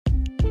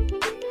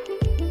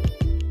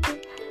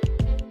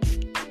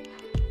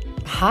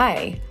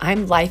Hi,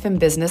 I'm life and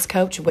business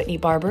coach Whitney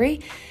Barbary,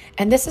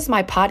 and this is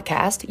my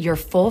podcast, Your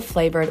Full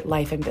Flavored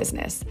Life and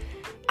Business.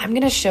 I'm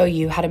going to show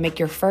you how to make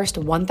your first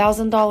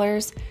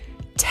 $1,000,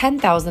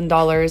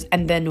 $10,000,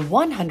 and then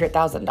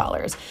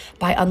 $100,000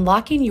 by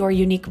unlocking your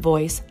unique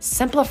voice,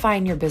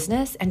 simplifying your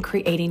business, and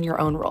creating your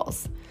own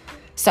rules.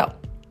 So,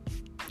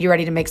 you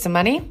ready to make some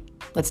money?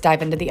 Let's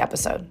dive into the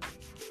episode.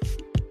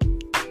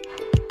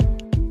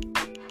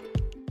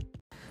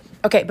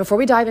 Okay, before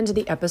we dive into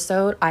the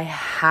episode, I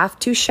have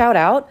to shout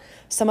out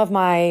some of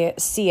my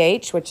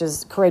CH, which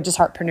is Courageous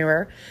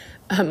Heartpreneur,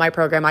 my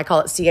program. I call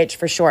it CH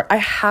for short. I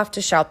have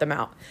to shout them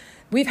out.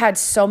 We've had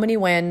so many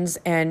wins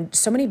and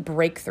so many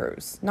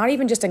breakthroughs, not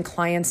even just in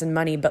clients and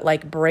money, but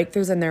like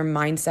breakthroughs in their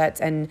mindsets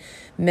and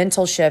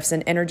mental shifts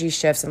and energy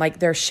shifts and like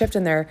their shift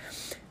in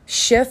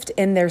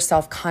their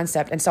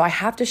self-concept. And so I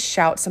have to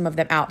shout some of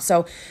them out.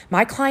 So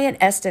my client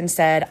Eston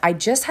said, I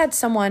just had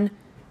someone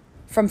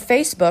from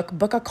Facebook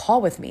book a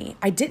call with me.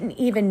 I didn't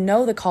even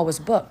know the call was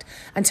booked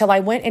until I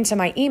went into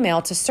my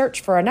email to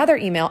search for another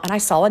email and I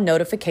saw a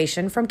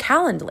notification from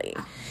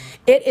Calendly.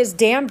 It is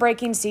dam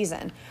breaking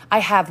season. I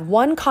have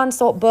one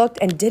consult booked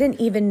and didn't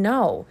even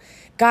know.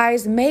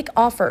 Guys, make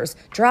offers.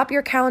 Drop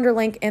your calendar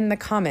link in the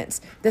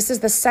comments. This is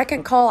the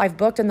second call I've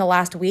booked in the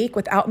last week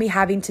without me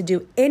having to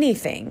do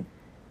anything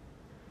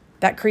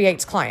that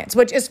creates clients,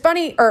 which is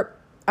funny,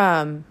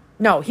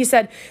 No, he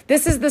said,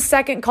 this is the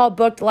second call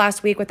booked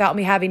last week without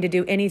me having to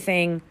do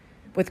anything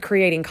with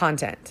creating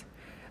content.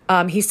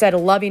 He said,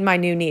 loving my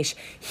new niche.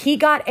 He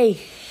got a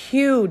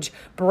huge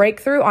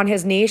breakthrough on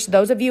his niche.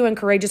 Those of you in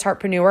Courageous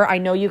Heartpreneur, I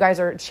know you guys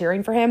are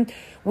cheering for him.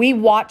 We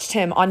watched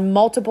him on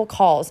multiple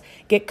calls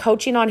get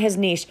coaching on his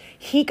niche.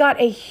 He got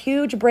a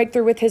huge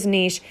breakthrough with his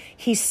niche.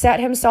 He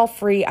set himself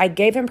free. I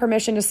gave him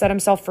permission to set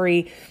himself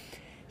free.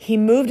 He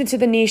moved into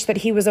the niche that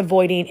he was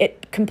avoiding.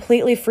 It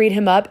completely freed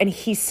him up and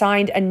he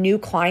signed a new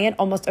client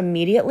almost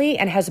immediately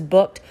and has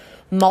booked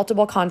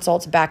multiple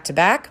consults back to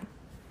back.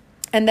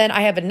 And then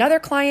I have another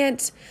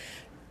client,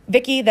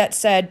 Vicky, that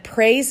said,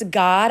 praise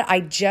God,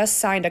 I just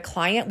signed a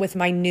client with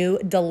my new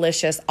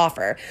Delicious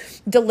offer.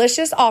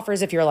 Delicious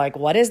offers, if you're like,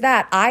 what is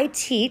that? I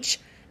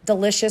teach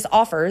Delicious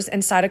offers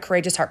inside of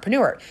Courageous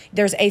Heartpreneur.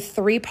 There's a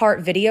 3-part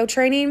video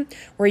training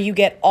where you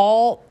get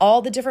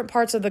all the different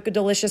parts of the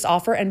Delicious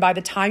offer. And by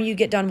the time you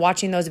get done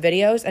watching those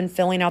videos and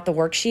filling out the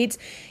worksheets,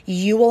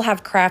 you will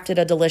have crafted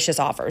a delicious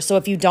offer. So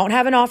if you don't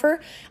have an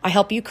offer, I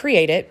help you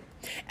create it.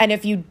 And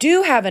if you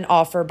do have an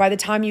offer, by the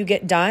time you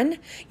get done,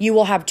 you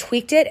will have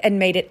tweaked it and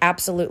made it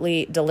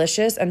absolutely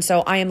delicious. And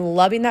so I am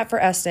loving that for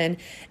Eston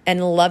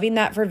and loving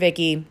that for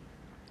Vicky.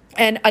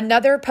 And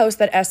another post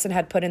that Eston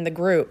had put in the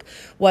group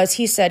was,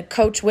 he said,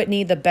 Coach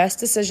Whitney, the best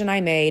decision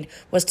I made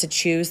was to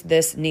choose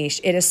this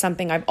niche. It is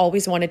something I've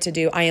always wanted to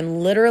do. I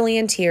am literally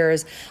in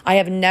tears. I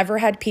have never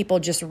had people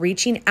just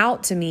reaching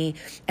out to me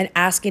and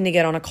asking to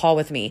get on a call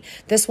with me.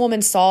 This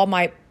woman saw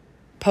my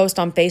post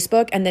on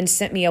Facebook and then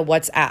sent me a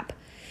WhatsApp.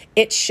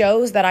 It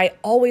shows that I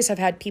always have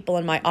had people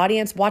in my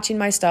audience watching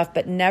my stuff,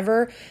 but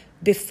never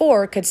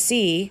before could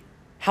see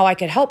how I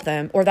could help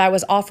them or that I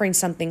was offering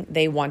something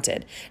they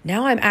wanted.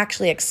 Now I'm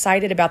actually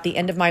excited about the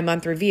end of my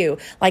month review.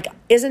 Like,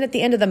 isn't it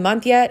the end of the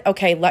month yet?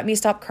 Okay, let me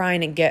stop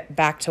crying and get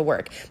back to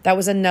work. That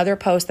was another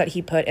post that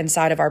he put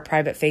inside of our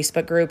private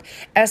Facebook group.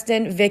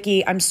 Eston,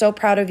 Vicky, I'm so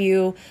proud of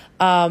you.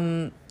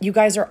 You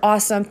guys are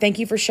awesome. Thank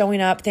you for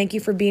showing up. Thank you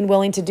for being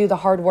willing to do the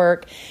hard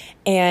work.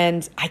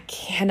 And I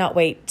cannot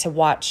wait to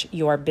watch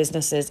your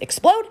businesses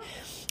explode.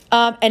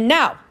 And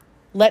now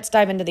let's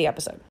dive into the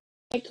episode.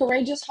 Hey,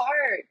 Courageous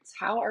Hearts,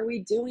 how are we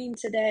doing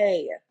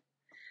today?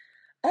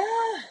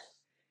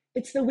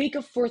 It's the week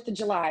of 4th of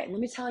July. And let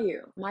me tell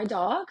you, my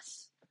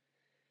dogs,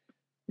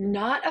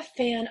 not a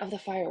fan of the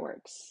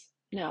fireworks.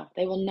 No,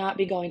 they will not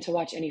be going to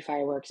watch any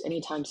fireworks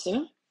anytime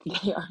soon.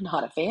 They are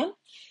not a fan.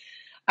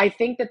 I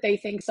think that they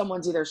think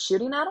someone's either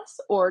shooting at us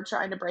or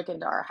trying to break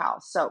into our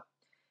house. So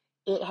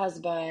it has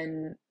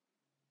been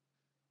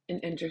an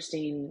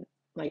interesting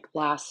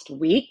last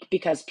week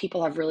because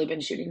people have really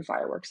been shooting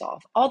fireworks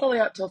off all the way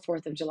up till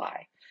 4th of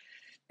July,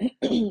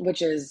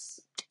 which is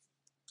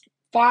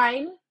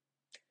fine.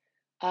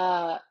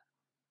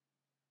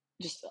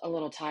 Just a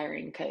little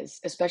tiring because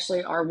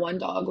especially our one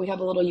dog, we have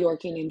a little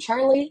Yorkie named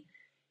Charlie.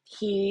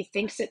 He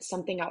thinks it's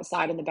something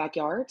outside in the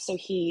backyard. So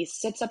he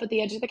sits up at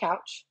the edge of the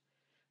couch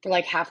for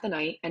like half the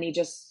night and he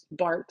just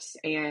barks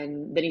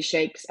and then he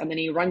shakes and then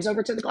he runs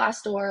over to the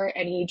glass door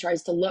and he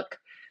tries to look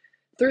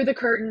through the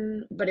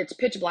curtain, but it's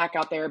pitch black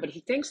out there, but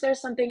he thinks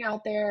there's something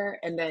out there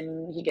and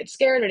then he gets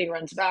scared and he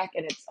runs back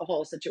and it's a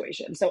whole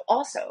situation. So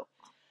also,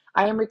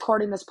 I am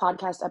recording this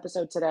podcast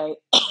episode today,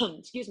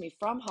 excuse me,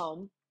 from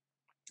home,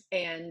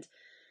 and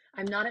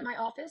I'm not at my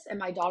office and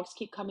my dogs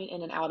keep coming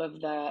in and out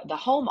of the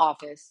home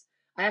office.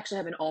 I actually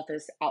have an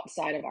office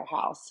outside of our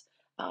house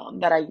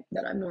that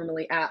I'm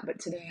normally at, but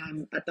today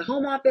I'm at the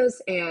home office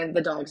and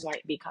the dogs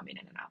might be coming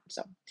in and out.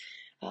 So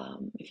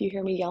if you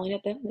hear me yelling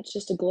at them, it's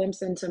just a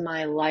glimpse into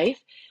my life.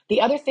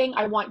 The other thing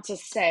I want to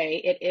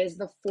say, it is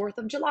the 4th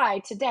of July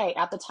today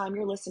at the time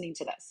you're listening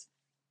to this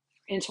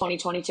in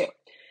 2022.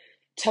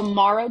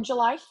 tomorrow,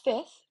 July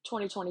 5th,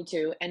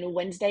 2022, and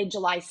Wednesday,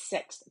 July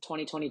 6th,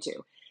 2022.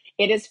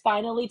 It is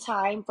finally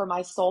time for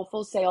my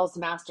Soulful Sales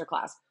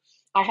Masterclass.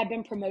 I have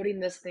been promoting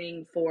this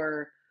thing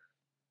for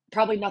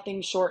probably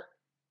nothing short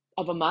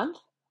of a month.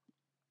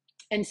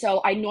 And so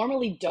I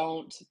normally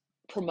don't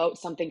promote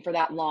something for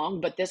that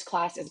long, but this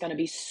class is going to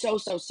be so,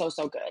 so, so,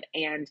 so good.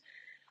 And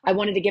I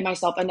wanted to give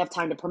myself enough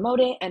time to promote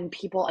it and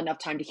people enough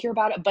time to hear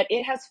about it. But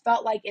it has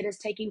felt like it is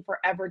taking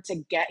forever to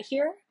get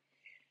here.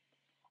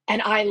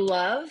 And I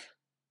love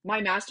my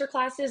master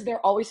classes.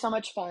 They're always so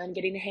much fun,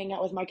 getting to hang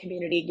out with my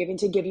community, getting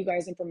to give you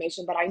guys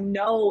information that I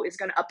know is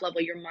going to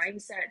up-level your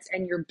mindsets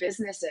and your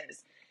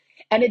businesses.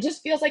 And it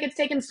just feels like it's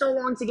taken so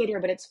long to get here,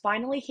 but it's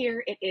finally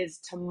here. It is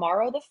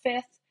tomorrow the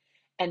 5th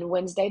and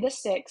Wednesday the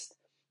 6th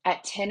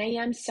at 10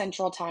 a.m.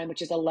 Central Time,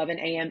 which is 11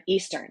 a.m.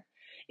 Eastern.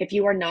 If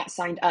you are not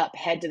signed up,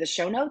 head to the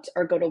show notes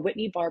or go to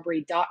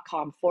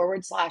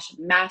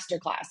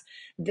whitneybarberry.com/masterclass.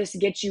 This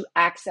gets you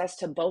access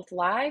to both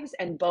lives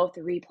and both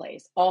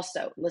replays.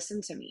 Also,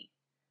 listen to me.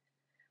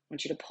 I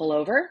want you to pull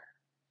over.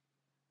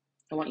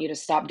 I want you to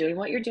stop doing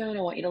what you're doing.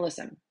 I want you to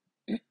listen.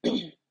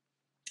 The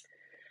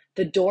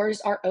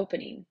doors are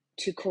opening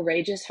to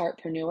Courageous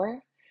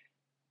Heartpreneur.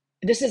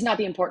 This is not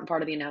the important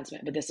part of the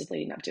announcement, but this is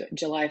leading up to it.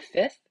 July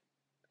 5th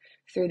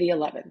through the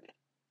 11th.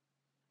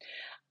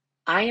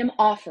 I am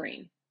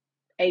offering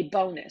a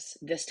bonus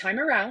this time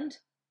around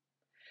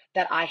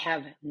that I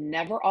have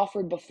never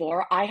offered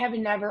before. I have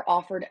never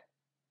offered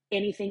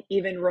anything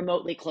even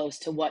remotely close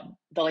to what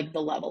the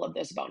level of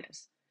this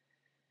bonus.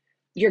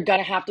 You're going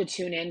to have to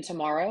tune in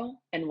tomorrow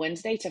and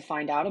Wednesday to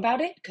find out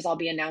about it because I'll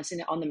be announcing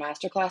it on the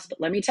masterclass. But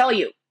let me tell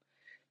you,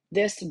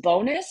 this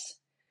bonus,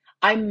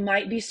 I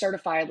might be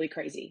certifiably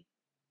crazy.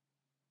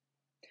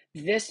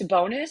 This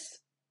bonus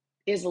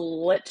is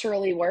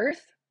literally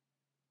worth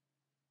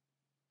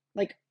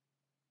like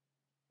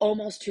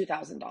almost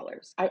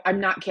 $2,000. I'm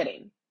not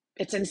kidding.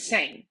 It's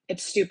insane.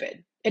 It's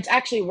stupid. It's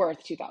actually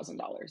worth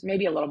 $2,000,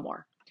 maybe a little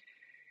more.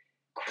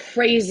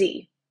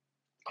 Crazy.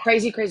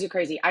 Crazy, crazy,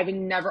 crazy. I've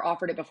never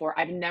offered it before.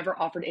 I've never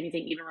offered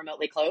anything even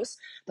remotely close.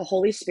 The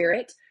Holy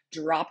Spirit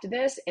dropped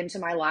this into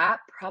my lap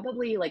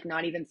probably like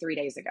not even 3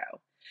 days ago.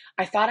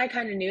 I thought I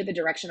kind of knew the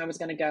direction I was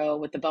going to go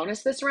with the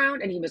bonus this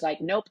round. And he was like,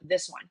 nope,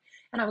 this one.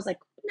 And I was like,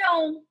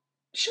 no,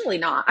 surely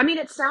not. I mean,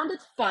 it sounded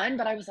fun,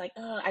 but I was like,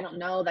 I don't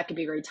know. That could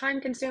be very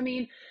time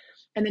consuming.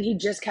 And then he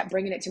just kept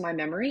bringing it to my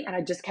memory and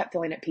I just kept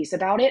feeling at peace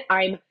about it.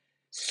 I'm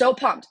so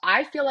pumped.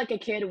 I feel like a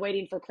kid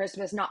waiting for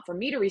Christmas, not for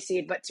me to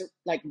receive, but to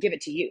like give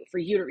it to you, for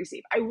you to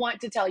receive. I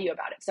want to tell you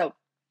about it. So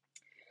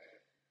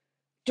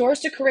Doors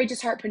to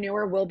Courageous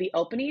Heartpreneur will be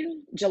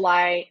opening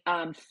July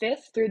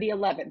 5th through the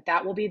 11th.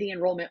 That will be the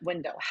enrollment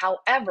window.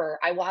 However,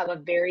 I will have a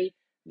very,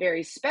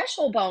 very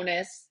special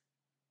bonus.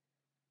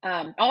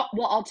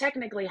 I'll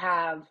technically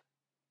have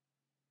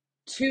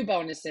two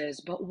bonuses,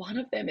 but one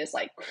of them is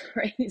like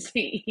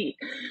crazy,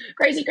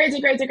 crazy, crazy,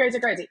 crazy, crazy,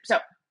 crazy. So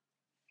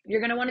you're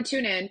going to want to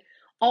tune in.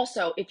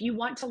 Also, if you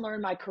want to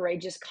learn my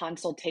Courageous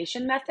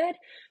Consultation method,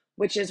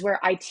 which is where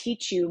I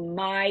teach you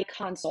my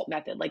consult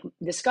method, like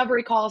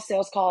discovery calls,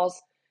 sales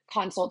calls,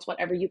 consults,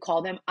 whatever you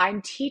call them,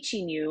 I'm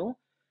teaching you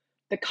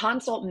the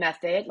consult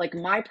method, like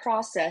my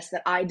process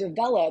that I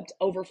developed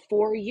over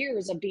 4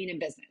 years of being in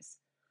business.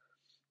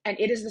 And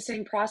it is the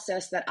same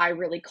process that I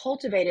really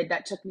cultivated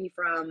that took me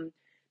from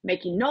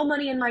making no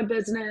money in my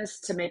business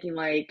to making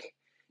like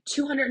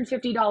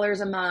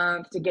 $250 a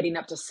month to getting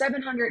up to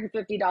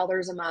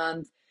 $750 a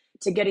month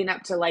to getting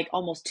up to like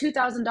almost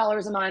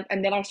 $2,000 a month.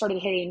 And then I started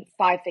hitting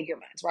 5-figure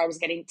months where I was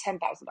getting $10,000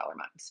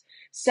 months,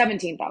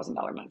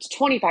 $17,000 months,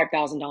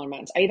 $25,000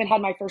 months. I even had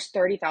my first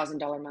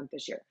 $30,000 month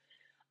this year.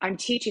 I'm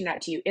teaching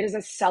that to you. It is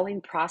a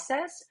selling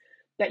process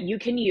that you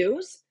can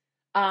use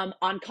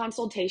on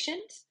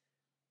consultations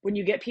when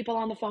you get people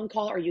on the phone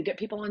call or you get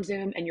people on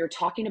Zoom and you're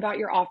talking about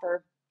your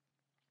offer,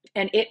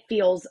 and it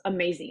feels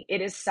amazing.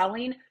 It is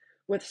selling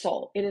with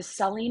soul. It is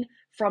selling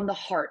from the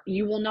heart.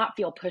 You will not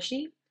feel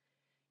pushy.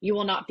 You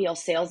will not feel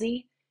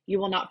salesy. You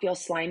will not feel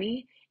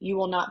slimy. You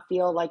will not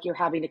feel like you're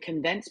having to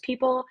convince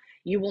people.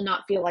 You will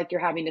not feel like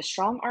you're having to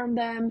strong arm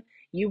them.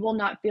 You will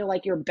not feel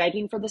like you're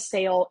begging for the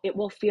sale. It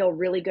will feel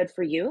really good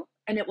for you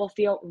and it will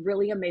feel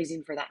really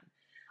amazing for them.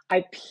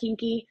 I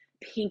pinky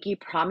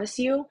promise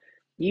you,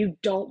 you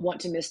don't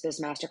want to miss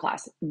this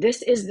masterclass.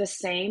 This is the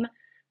same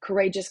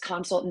Courageous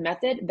Consultant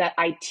method that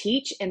I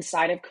teach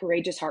inside of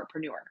Courageous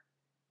Heartpreneur.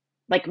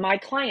 Like my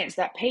clients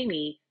that pay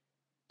me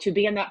to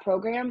be in that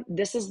program,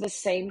 this is the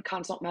same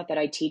consult method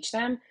I teach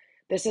them.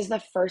 This is the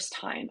first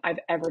time I've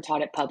ever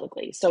taught it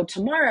publicly. So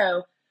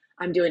tomorrow,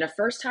 I'm doing a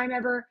first time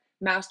ever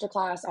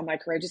masterclass on my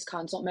Courageous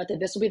Consult method.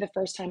 This will be the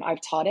first time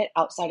I've taught it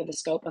outside of the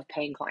scope of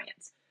paying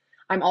clients.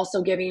 I'm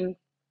also doing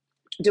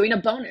a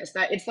bonus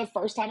that it's the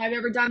first time I've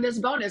ever done this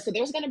bonus. So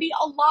there's going to be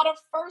a lot of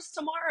firsts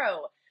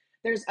tomorrow.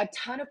 There's a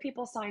ton of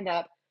people signed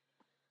up.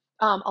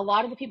 A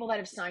lot of the people that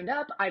have signed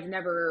up, I've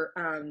never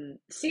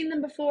seen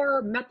them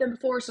before, met them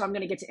before, so I'm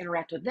going to get to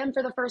interact with them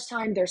for the first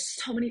time. There's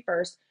so many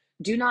firsts.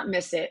 Do not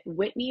miss it.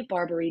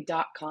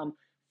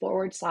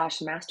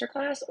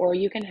 whitneybarberry.com/masterclass, or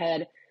you can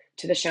head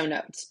to the show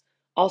notes.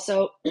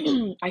 Also,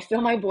 I feel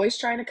my voice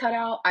trying to cut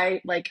out.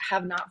 I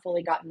have not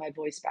fully gotten my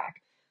voice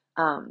back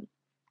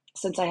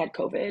since I had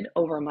COVID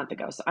over a month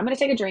ago. So I'm going to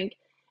take a drink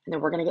and then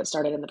we're going to get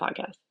started in the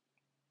podcast.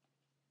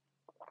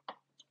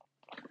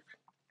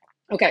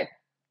 Okay,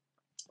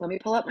 let me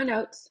pull up my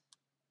notes.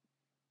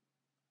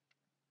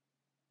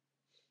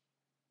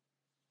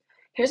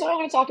 Here's what I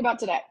want to talk about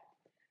today.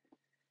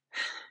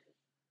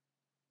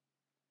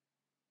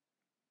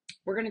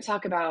 We're going to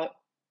talk about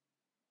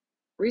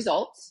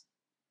results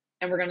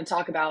and we're going to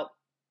talk about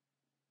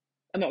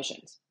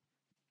emotions.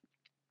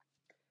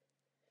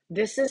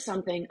 This is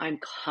something I'm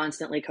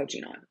constantly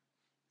coaching on.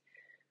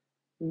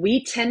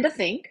 We tend to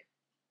think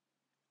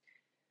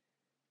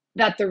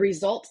that the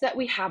results that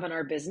we have in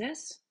our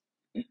business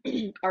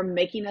are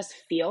making us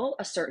feel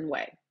a certain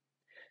way.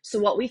 So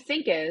what we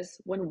think is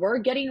when we're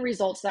getting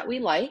results that we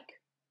like,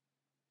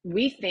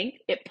 we think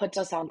it puts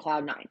us on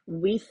cloud nine.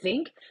 We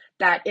think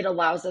that it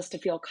allows us to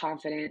feel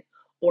confident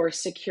or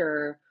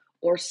secure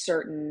or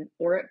certain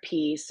or at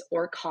peace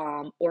or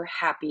calm or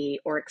happy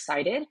or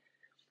excited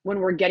when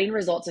we're getting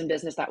results in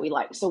business that we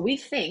like. So we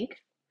think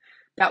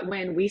that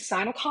when we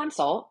sign a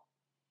consult,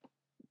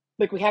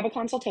 like we have a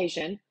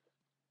consultation,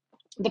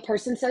 the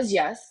person says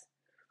yes,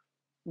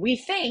 we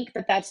think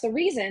that that's the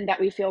reason that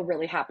we feel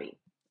really happy.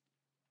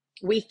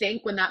 We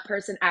think when that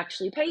person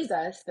actually pays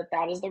us that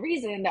that is the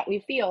reason that we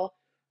feel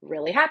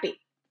really happy.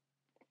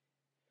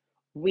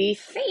 We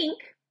think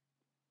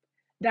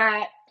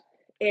that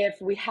if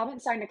we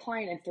haven't signed a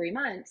client in 3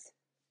 months,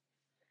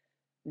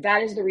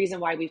 that is the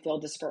reason why we feel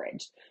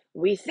discouraged.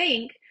 We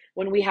think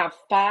when we have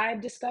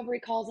 5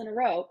 discovery calls in a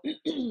row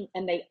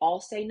and they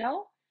all say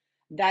no,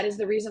 that is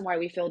the reason why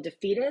we feel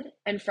defeated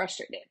and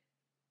frustrated.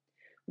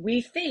 We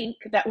think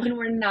that when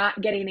we're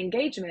not getting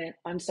engagement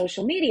on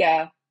social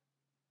media,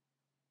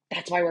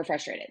 that's why we're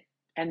frustrated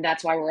and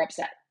that's why we're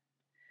upset.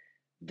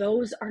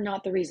 Those are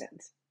not the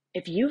reasons.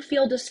 If you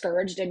feel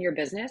discouraged in your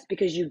business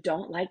because you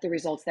don't like the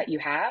results that you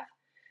have,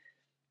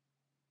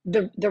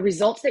 the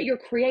results that you're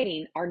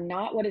creating are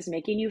not what is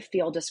making you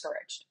feel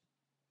discouraged.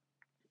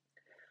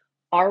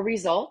 Our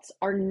results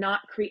are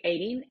not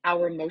creating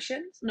our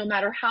emotions, no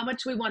matter how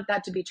much we want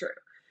that to be true.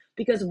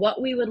 Because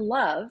what we would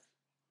love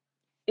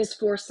is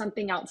for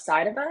something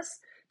outside of us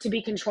to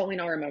be controlling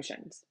our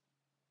emotions,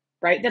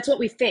 right? That's what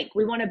we think.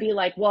 We want to be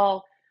like,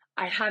 well,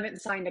 I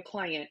haven't signed a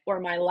client, or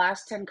my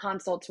last 10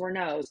 consults were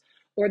no's,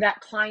 or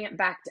that client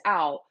backed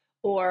out,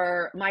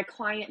 or my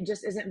client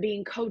just isn't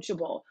being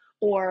coachable,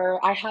 or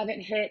I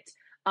haven't hit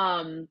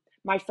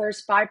my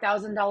first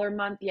 $5,000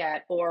 month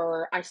yet,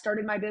 or I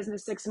started my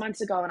business 6 months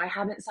ago and I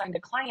haven't signed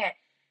a client.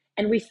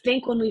 And we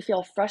think when we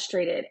feel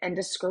frustrated and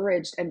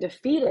discouraged and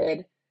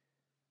defeated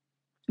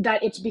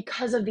that it's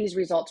because of these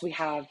results we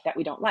have that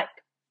we don't like,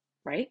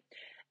 right?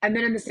 And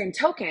then in the same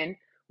token,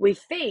 we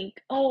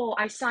think, oh,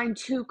 I signed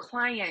 2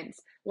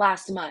 clients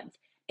last month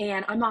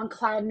and I'm on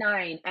cloud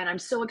 9 and I'm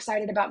so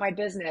excited about my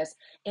business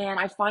and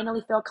I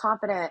finally feel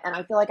confident and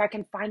I feel like I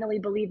can finally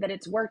believe that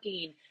it's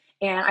working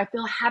and I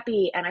feel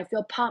happy and I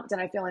feel pumped and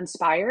I feel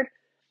inspired.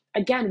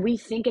 Again, we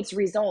think it's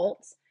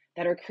results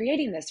that are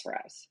creating this for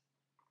us.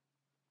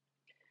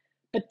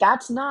 But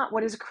that's not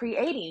what is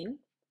creating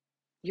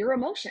your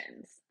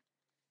emotions.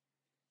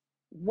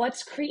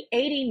 What's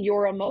creating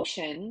your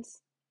emotions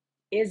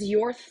is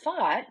your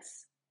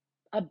thoughts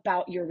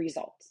about your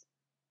results.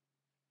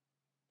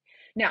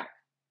 Now,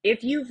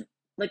 if you've,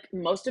 like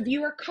most of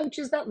you are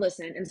coaches that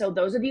listen, and so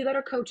those of you that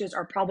are coaches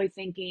are probably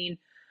thinking,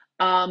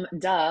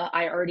 duh,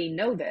 I already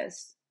know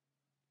this.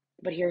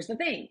 But here's the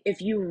thing.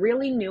 If you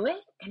really knew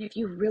it, and if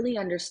you really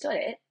understood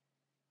it,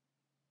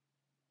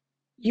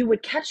 you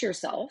would catch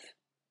yourself,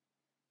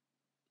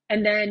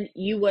 and then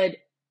you would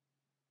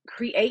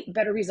create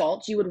better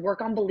results. You would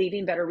work on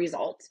believing better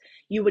results.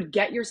 You would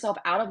get yourself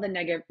out of the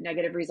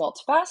negative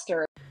results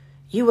faster.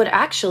 You would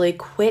actually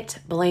quit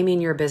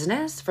blaming your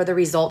business for the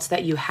results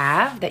that you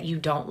have that you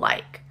don't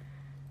like.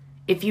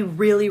 If you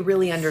really,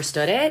 really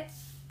understood it,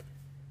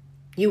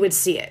 you would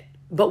see it.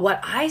 But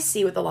what I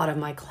see with a lot of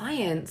my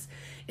clients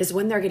is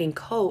when they're getting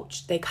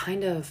coached, they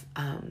kind of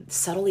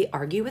subtly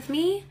argue with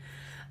me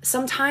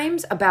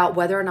sometimes about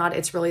whether or not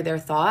it's really their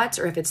thoughts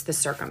or if it's the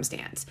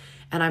circumstance.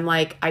 And I'm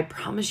like, I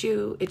promise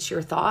you it's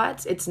your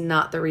thoughts. It's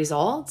not the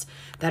results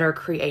that are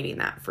creating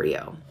that for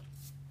you.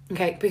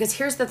 Okay, because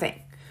here's the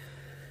thing.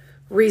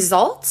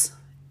 Results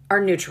are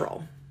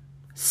neutral.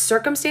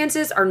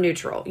 Circumstances are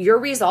neutral. Your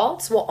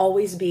results will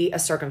always be a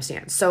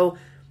circumstance. So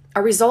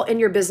a result in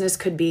your business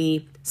could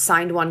be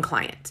signed 1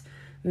 client,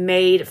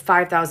 made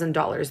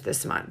 $5,000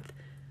 this month,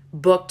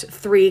 booked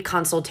 3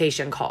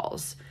 consultation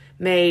calls,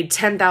 made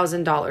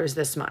 $10,000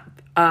 this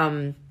month,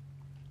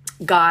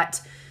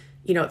 got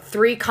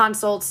 3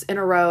 consults in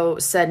a row,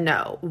 said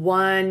no,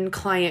 1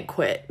 client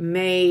quit,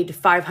 made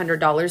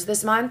 $500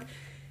 this month.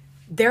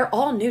 They're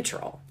all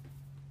neutral.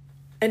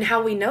 And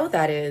how we know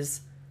that is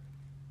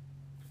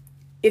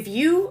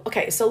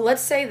so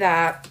let's say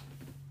that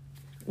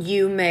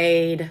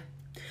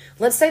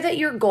let's say that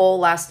your goal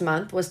last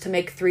month was to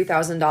make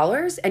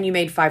 $3,000 and you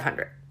made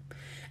 $500.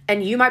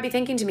 And you might be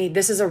thinking to me,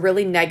 this is a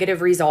really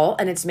negative result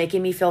and it's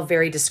making me feel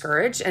very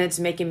discouraged and it's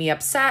making me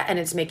upset and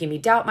it's making me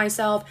doubt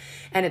myself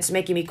and it's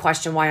making me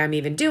question why I'm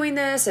even doing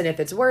this and if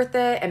it's worth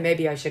it and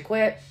maybe I should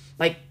quit.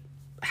 Like,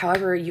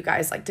 however you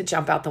guys like to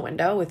jump out the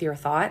window with your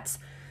thoughts.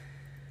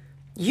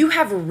 You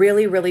have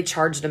really, really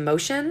charged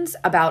emotions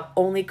about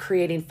only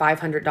creating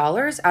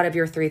 $500 out of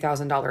your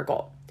 $3,000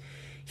 goal.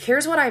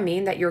 Here's what I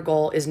mean that your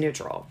goal is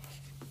neutral.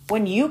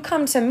 When you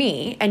come to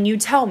me and you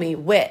tell me,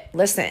 Whit,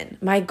 listen,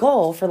 my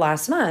goal for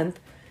last month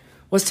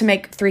was to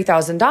make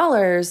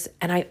 $3,000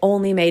 and I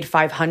only made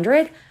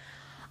 $500,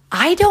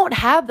 I don't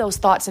have those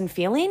thoughts and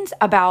feelings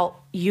about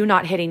you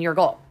not hitting your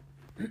goal.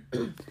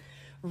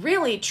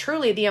 Really,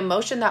 truly, the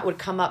emotion that would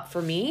come up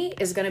for me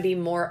is going to be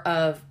more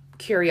of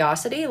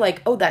curiosity,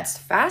 like, oh, that's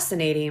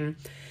fascinating.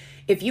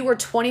 If you were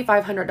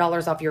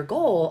 $2,500 off your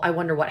goal, I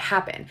wonder what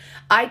happened.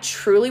 I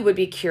truly would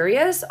be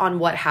curious on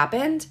what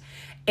happened.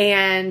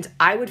 And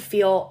I would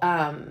feel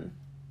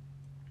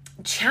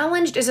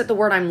challenged isn't the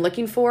word I'm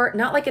looking for.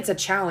 Not like it's a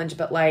challenge,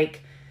 but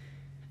like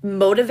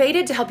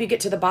motivated to help you get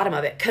to the bottom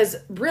of it. Because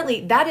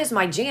really, that is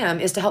my jam,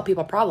 is to help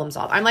people problem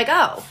solve. I'm like,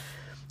 oh,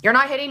 you're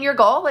not hitting your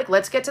goal? Like,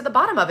 let's get to the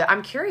bottom of it.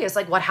 I'm curious,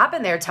 like, what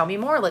happened there? Tell me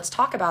more. Let's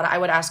talk about it. I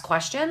would ask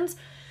questions.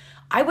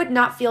 I would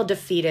not feel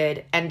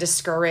defeated and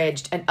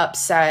discouraged and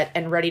upset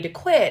and ready to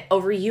quit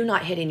over you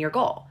not hitting your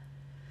goal.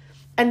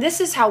 And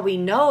this is how we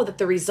know that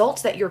the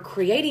results that you're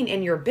creating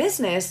in your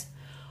business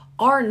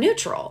are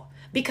neutral,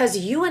 because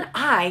you and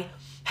I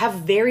have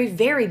very,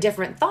 very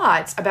different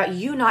thoughts about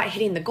you not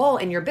hitting the goal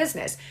in your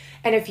business.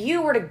 And if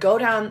you were to go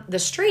down the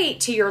street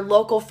to your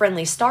local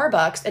friendly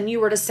Starbucks and you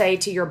were to say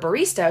to your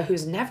barista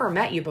who's never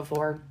met you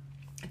before,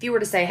 if you were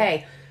to say,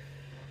 hey,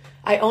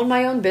 I own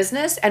my own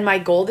business and my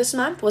goal this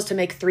month was to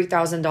make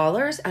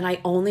 $3,000 and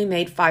I only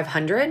made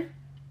 $500,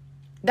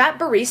 that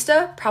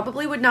barista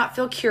probably would not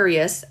feel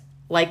curious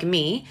like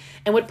me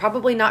and would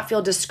probably not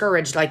feel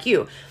discouraged like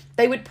you.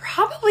 They would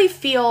probably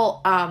feel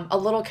a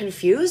little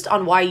confused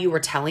on why you were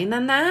telling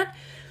them that.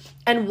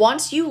 And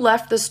once you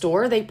left the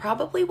store, they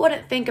probably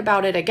wouldn't think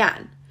about it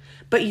again.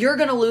 But you're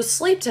going to lose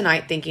sleep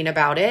tonight thinking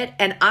about it.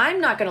 And I'm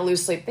not going to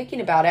lose sleep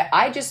thinking about it.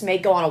 I just may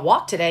go on a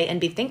walk today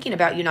and be thinking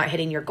about you not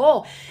hitting your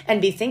goal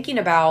and be thinking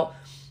about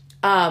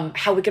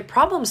how we could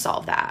problem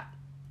solve that.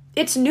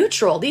 It's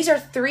neutral. These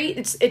are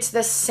it's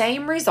the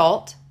same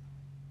result.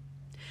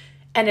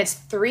 And it's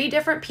 3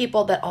 different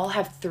people that all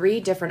have 3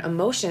 different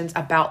emotions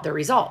about the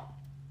result.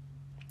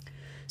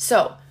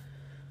 So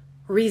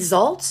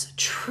results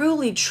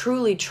truly,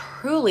 truly,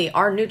 truly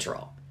are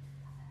neutral.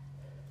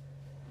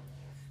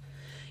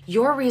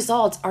 Your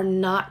results are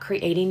not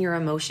creating your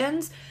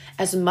emotions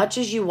as much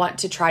as you want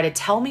to try to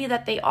tell me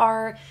that they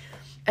are,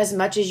 as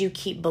much as you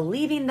keep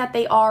believing that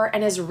they are,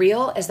 and as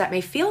real as that may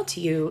feel to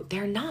you,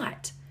 they're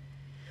not.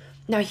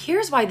 Now,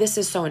 here's why this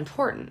is so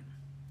important.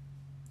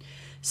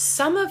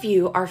 Some of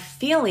you are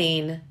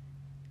feeling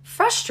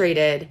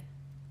frustrated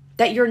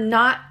that you're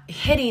not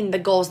hitting the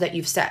goals that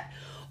you've set,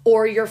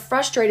 or you're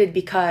frustrated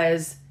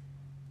because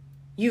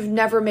you've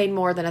never made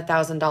more than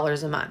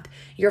 $1,000 a month.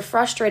 You're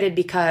frustrated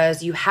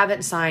because you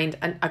haven't signed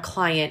a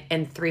client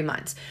in 3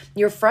 months.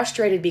 You're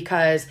frustrated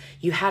because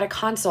you had a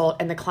consult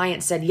and the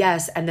client said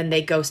yes, and then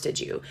they ghosted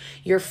you.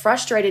 You're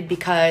frustrated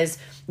because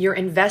you're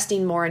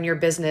investing more in your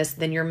business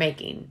than you're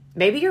making.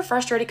 Maybe you're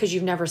frustrated because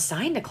you've never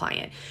signed a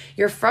client.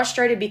 You're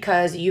frustrated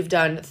because you've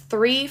done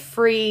 3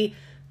 free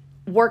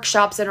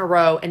workshops in a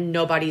row and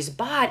nobody's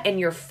bought, and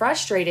you're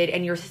frustrated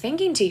and you're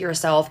thinking to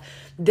yourself,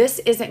 this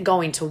isn't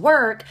going to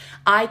work.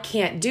 I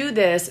can't do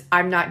this.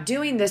 I'm not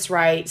doing this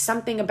right.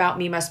 Something about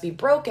me must be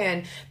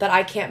broken that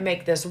I can't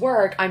make this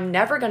work. I'm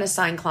never going to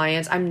sign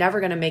clients. I'm never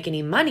going to make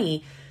any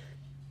money.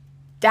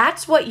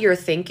 That's what you're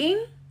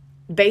thinking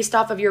based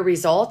off of your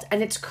result,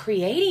 and it's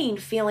creating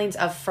feelings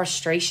of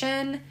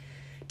frustration,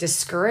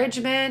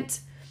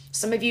 discouragement.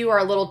 Some of you are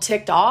a little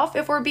ticked off,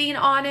 if we're being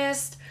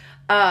honest.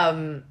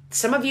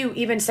 Some of you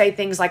even say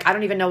things like, I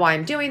don't even know why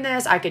I'm doing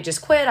this. I could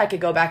just quit. I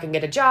could go back and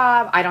get a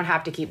job. I don't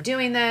have to keep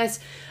doing this.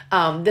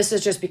 This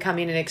is just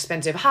becoming an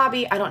expensive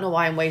hobby. I don't know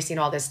why I'm wasting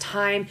all this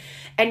time.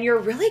 And you're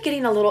really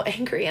getting a little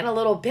angry and a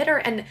little bitter.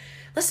 And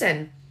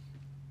listen,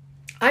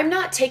 I'm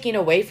not taking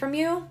away from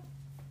you.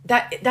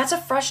 That's a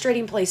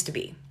frustrating place to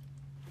be.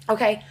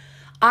 Okay.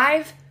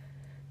 I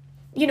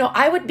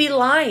would be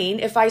lying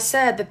if I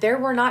said that there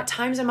were not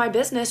times in my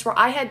business where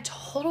I had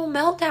total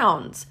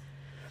meltdowns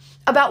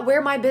about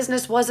where my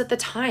business was at the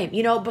time.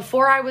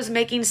 Before I was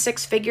making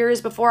 6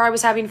 figures, before I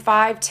was having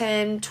 $5,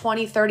 $10,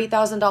 $20,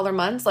 $30,000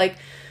 months, like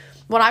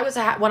when I was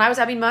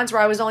having months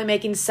where I was only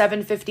making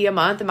 $750 a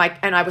month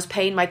and I was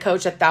paying my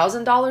coach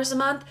 $1,000 a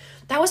month,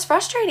 that was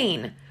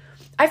frustrating.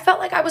 I felt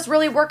like I was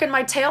really working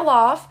my tail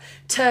off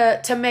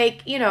to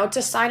make,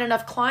 to sign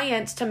enough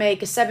clients to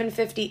make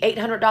 $750,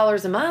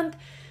 $800 a month.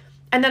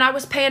 And then I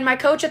was paying my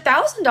coach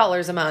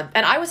 $1,000 a month,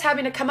 and I was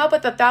having to come up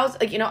with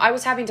I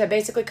was having to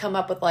basically come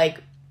up with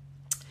like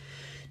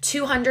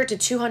 $200 to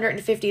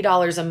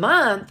 $250 a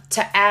month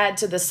to add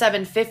to the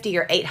 $750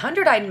 or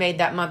 $800 I'd made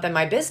that month in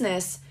my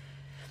business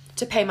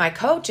to pay my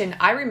coach. And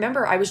I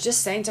remember I was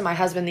just saying to my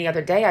husband the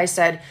other day, I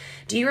said,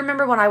 do you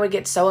remember when I would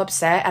get so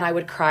upset and I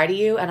would cry to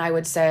you and I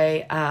would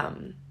say,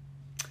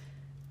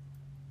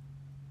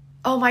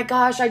 oh my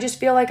gosh, I just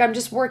feel like I'm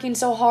just working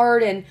so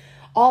hard and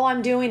all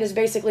I'm doing is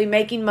basically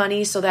making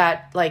money so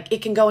that like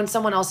it can go in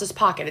someone else's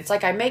pocket. It's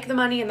like I make the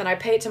money and then I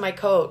pay it to my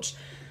coach.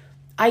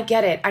 I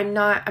get it. I'm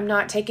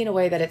not taking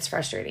away that it's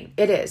frustrating.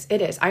 It is.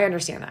 I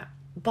understand that.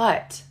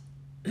 But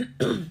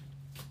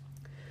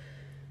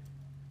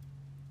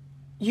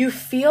you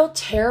feel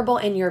terrible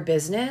in your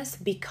business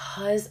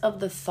because of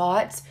the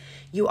thoughts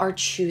you are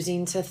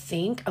choosing to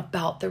think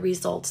about the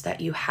results that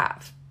you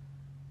have.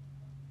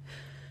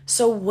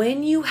 So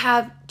when you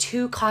have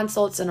 2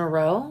 consults in a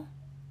row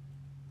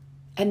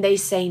and they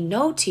say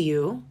no to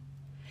you,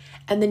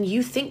 and then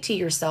you think to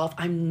yourself,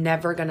 I'm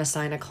never going to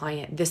sign a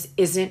client. This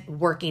isn't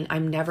working.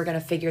 I'm never going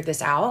to figure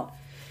this out.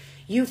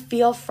 You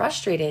feel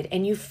frustrated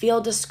and you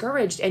feel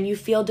discouraged and you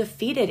feel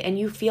defeated and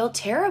you feel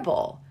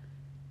terrible,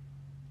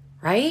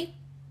 right?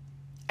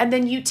 And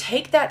then you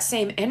take that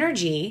same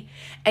energy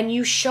and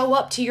you show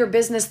up to your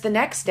business the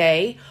next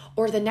day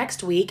or the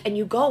next week and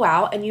you go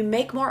out and you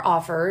make more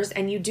offers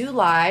and you do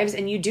lives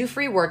and you do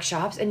free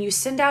workshops and you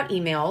send out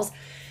emails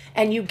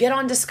and you get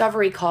on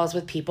discovery calls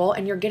with people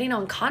and you're getting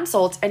on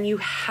consults and you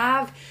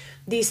have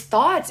these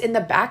thoughts in the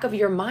back of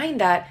your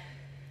mind that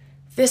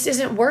this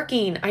isn't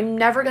working. I'm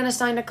never going to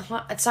sign a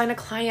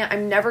client.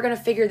 I'm never going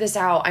to figure this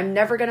out. I'm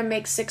never going to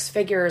make 6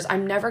 figures.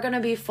 I'm never going to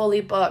be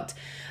fully booked.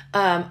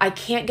 I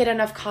can't get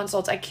enough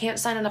consults. I can't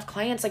sign enough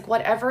clients. Like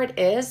whatever it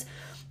is,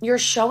 you're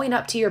showing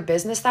up to your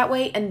business that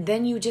way. And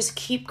then you just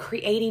keep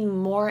creating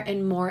more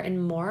and more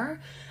and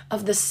more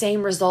of the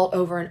same result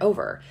over and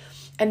over.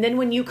 And then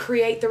when you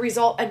create the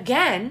result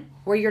again,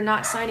 where you're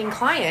not signing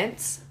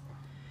clients,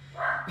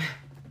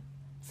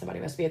 somebody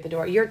must be at the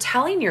door. You're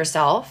telling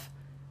yourself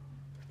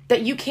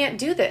that you can't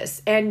do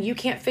this and you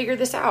can't figure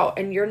this out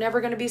and you're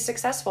never going to be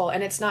successful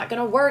and it's not going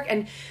to work.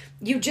 And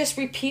you just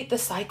repeat the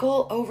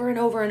cycle over and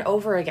over and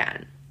over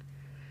again.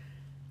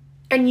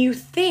 And you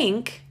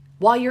think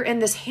while you're in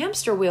this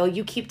hamster wheel,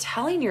 you keep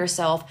telling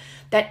yourself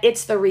that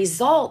it's the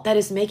result that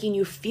is making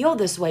you feel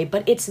this way,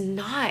 but it's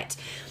not.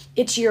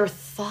 It's your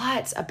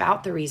thoughts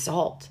about the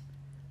result.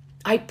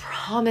 I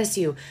promise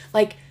you,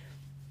 like,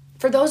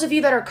 for those of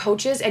you that are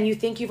coaches and you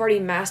think you've already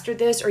mastered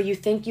this or you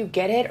think you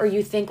get it or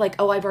you think like,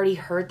 oh, I've already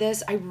heard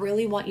this, I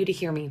really want you to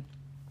hear me.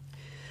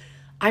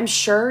 I'm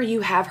sure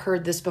you have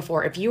heard this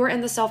before. If you are in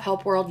the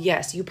self-help world,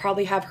 yes, you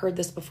probably have heard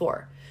this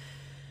before.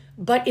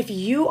 But if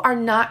you are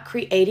not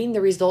creating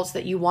the results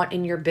that you want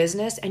in your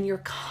business and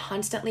you're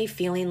constantly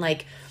feeling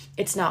like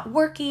it's not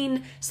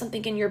working,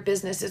 something in your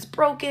business is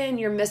broken,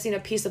 you're missing a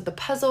piece of the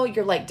puzzle,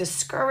 you're like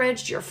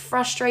discouraged, you're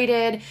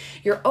frustrated,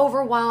 you're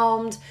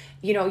overwhelmed,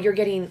 you're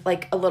getting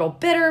like a little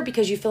bitter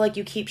because you feel like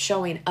you keep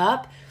showing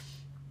up.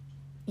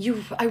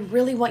 I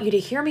really want you to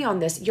hear me on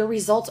this. Your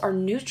results are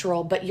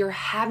neutral, but you're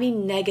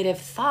having negative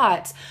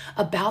thoughts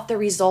about the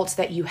results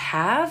that you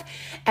have.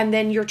 And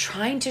then you're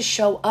trying to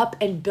show up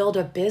and build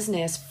a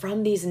business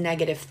from these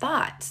negative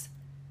thoughts.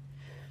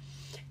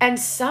 And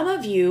some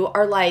of you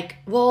are like,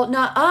 well,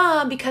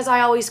 nuh-uh, because I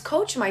always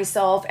coach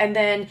myself. And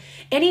then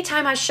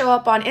anytime I show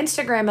up on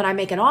Instagram and I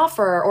make an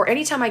offer, or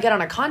anytime I get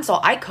on a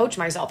consult, I coach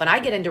myself and I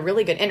get into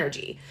really good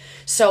energy.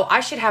 So I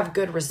should have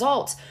good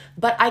results,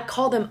 but I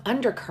call them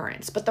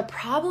undercurrents. But the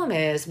problem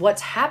is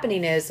what's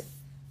happening is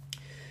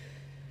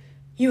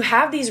you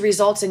have these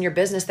results in your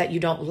business that you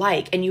don't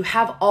like, and you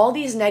have all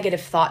these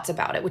negative thoughts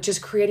about it, which is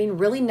creating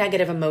really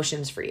negative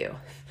emotions for you,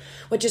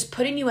 which is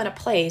putting you in a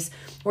place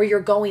where you're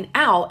going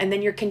out and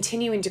then you're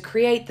continuing to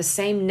create the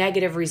same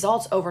negative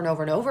results over and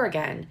over and over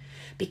again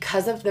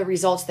because of the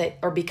results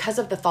because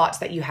of the thoughts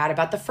that you had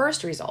about the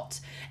first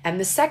results and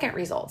the second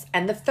results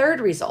and the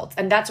third results.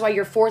 And that's why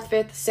your 4th,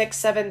 5th, 6th,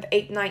 7th,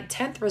 8th, 9th,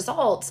 10th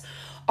results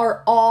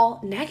are all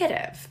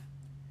negative.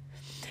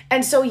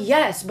 And so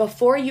yes,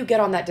 before you get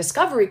on that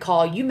discovery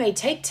call, you may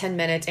take 10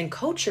 minutes and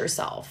coach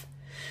yourself,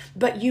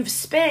 but you've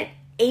spent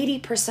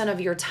 80%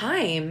 of your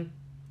time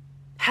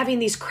having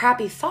these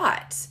crappy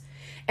thoughts.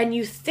 And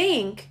you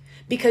think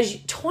because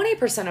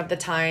 20% of the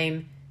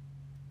time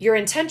you're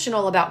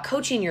intentional about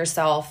coaching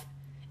yourself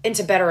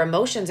into better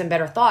emotions and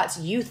better thoughts,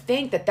 you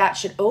think that that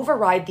should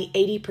override the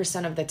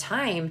 80% of the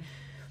time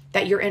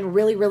that you're in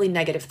really, really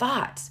negative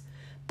thoughts.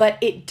 But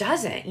it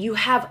doesn't. You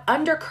have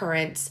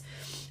undercurrents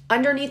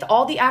underneath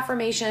all the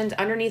affirmations,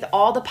 underneath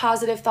all the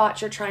positive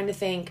thoughts you're trying to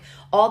think,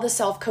 all the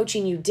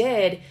self-coaching you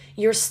did,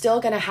 you're still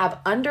going to have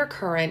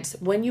undercurrents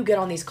when you get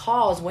on these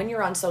calls, when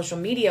you're on social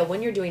media,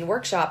 when you're doing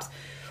workshops,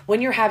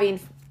 when you're having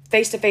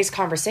face-to-face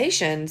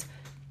conversations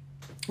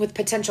with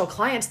potential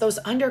clients. Those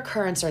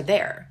undercurrents are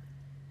there.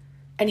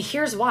 And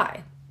here's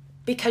why.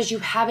 Because you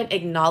haven't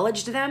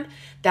acknowledged them,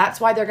 that's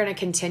why they're going to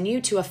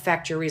continue to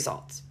affect your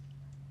results.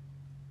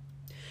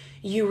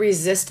 You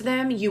resist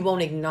them. You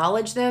won't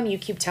acknowledge them. You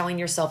keep telling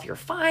yourself you're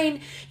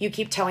fine. You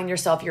keep telling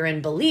yourself you're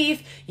in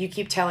belief. You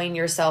keep telling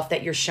yourself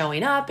that you're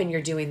showing up and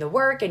you're doing the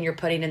work and you're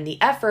putting in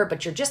the effort,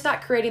 but you're just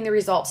not creating the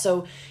results.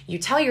 So you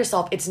tell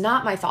yourself it's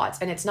not my thoughts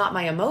and it's not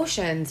my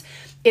emotions.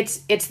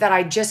 It's that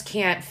I just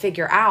can't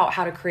figure out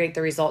how to create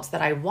the results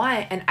that I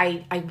want. And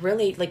I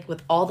really, like,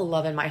 with all the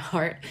love in my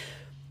heart,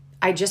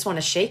 I just want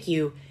to shake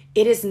you.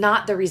 It is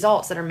not the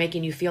results that are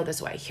making you feel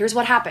this way. Here's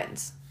what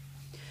happens.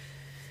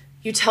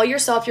 You tell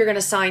yourself you're going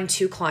to sign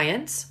 2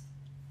 clients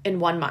in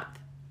 1 month.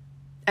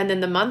 And then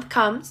the month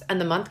comes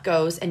and the month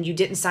goes and you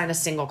didn't sign a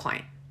single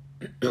client.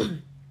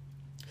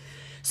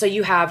 So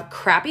you have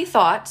crappy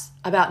thoughts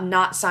about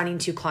not signing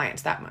 2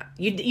 clients that month.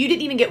 You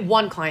didn't even get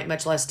 1 client,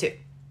 much less 2.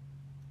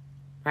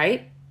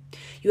 Right?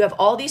 You have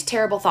all these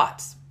terrible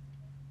thoughts.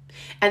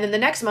 And then the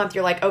next month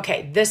you're like,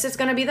 okay, this is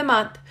going to be the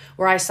month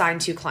where I sign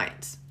 2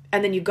 clients.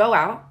 And then you go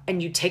out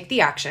and you take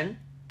the action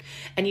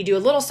and you do a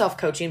little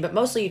self-coaching, but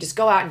mostly you just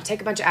go out and you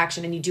take a bunch of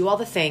action and you do all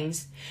the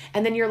things.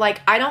 And then you're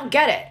like, I don't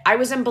get it. I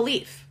was in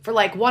belief for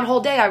like 1 whole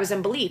day. I was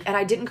in belief and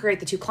I didn't create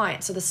the 2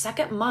 clients. So the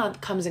second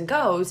month comes and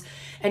goes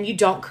and you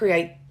don't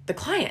create the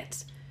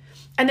clients.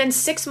 And then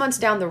 6 months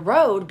down the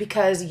road,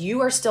 because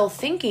you are still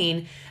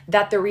thinking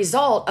that the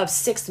result of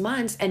 6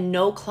 months and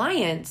no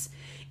clients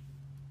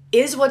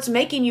is what's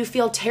making you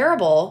feel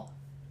terrible,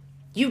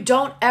 you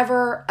don't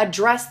ever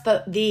address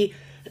the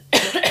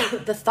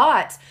the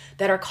thoughts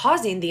that are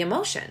causing the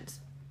emotions.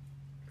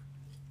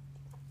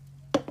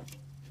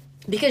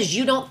 Because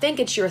you don't think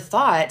it's your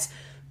thoughts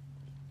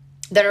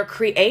that are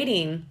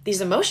creating these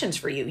emotions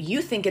for you.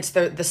 You think it's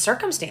the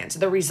circumstance,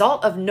 the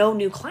result of no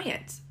new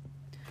clients,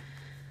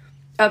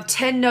 of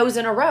 10 no's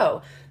in a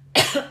row,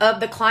 of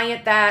the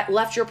client that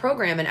left your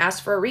program and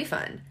asked for a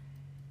refund.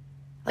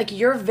 Like,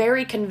 you're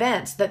very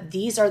convinced that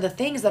these are the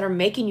things that are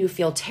making you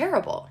feel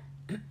terrible.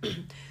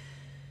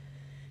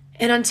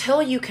 And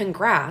until you can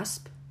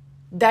grasp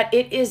that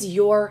it is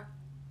your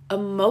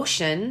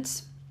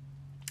emotions,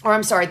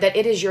 that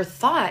it is your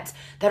thoughts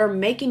that are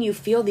making you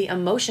feel the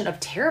emotion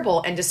of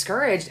terrible and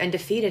discouraged and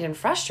defeated and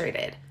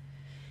frustrated,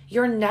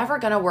 you're never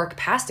going to work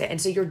past it. And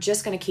so you're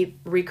just going to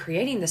keep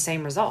recreating the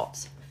same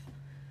results.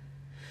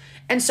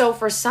 And so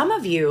for some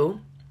of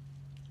you,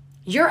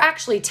 you're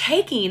actually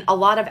taking a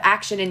lot of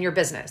action in your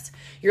business.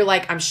 You're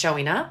like, I'm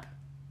showing up.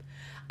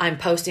 I'm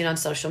posting on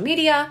social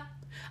media.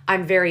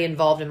 I'm very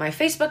involved in my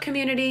Facebook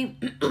community.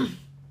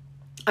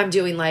 I'm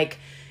doing like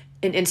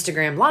an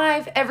Instagram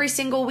live every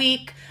single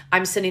week.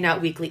 I'm sending out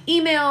weekly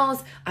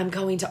emails. I'm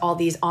going to all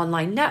these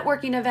online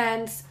networking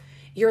events.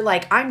 You're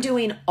like, I'm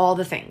doing all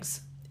the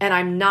things and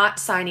I'm not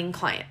signing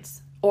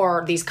clients,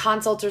 or these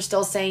consults are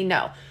still saying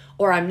no,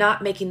 or I'm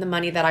not making the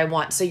money that I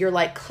want. So you're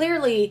like,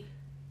 clearly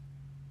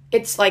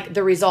it's like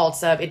the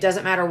results of, it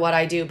doesn't matter what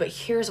I do, but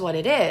here's what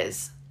it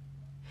is.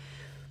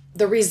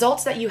 The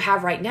results that you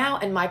have right now,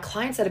 and my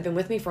clients that have been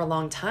with me for a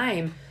long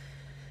time,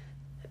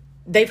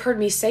 they've heard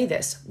me say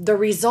this. The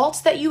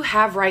results that you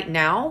have right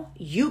now,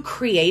 you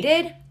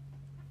created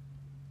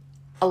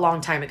a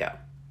long time ago.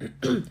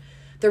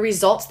 The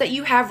results that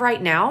you have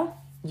right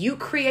now, you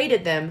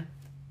created them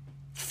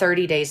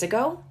 30 days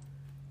ago,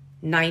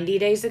 90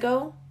 days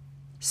ago,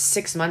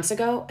 6 months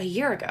ago, a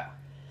year ago.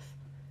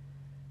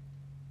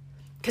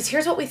 Because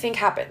here's what we think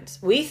happens.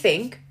 We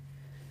think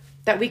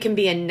that we can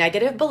be in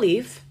negative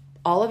belief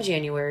all of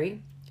January,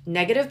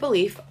 negative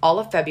belief all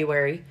of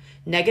February,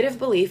 negative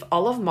belief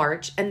all of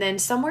March, and then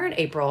somewhere in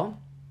April,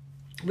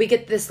 we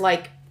get this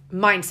like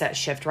mindset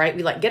shift, right?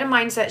 We like get a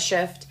mindset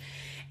shift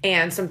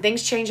and some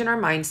things change in our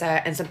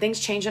mindset and some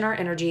things change in our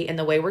energy and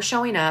the way we're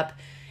showing up,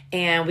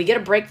 and we get a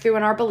breakthrough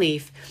in our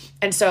belief.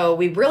 And so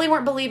we really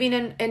weren't believing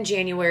in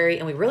January,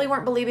 and we really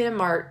weren't believing in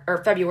March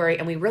or February,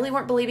 and we really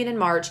weren't believing in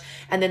March.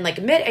 And then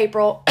like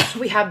mid-April,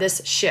 we have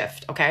this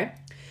shift, okay?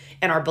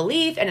 In our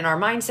belief and in our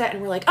mindset,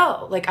 and we're like,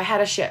 oh, like I had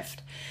a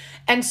shift.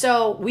 And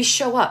so we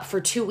show up for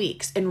 2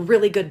 weeks in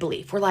really good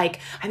belief. We're like,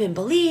 I'm in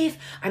belief.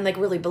 I'm like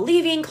really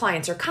believing.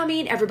 Clients are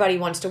coming. Everybody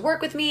wants to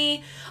work with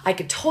me. I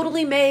could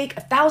totally make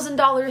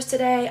 $1,000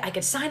 today. I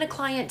could sign a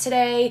client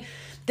today.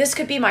 This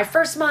could be my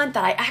first month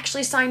that I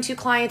actually signed 2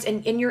 clients,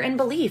 and you're in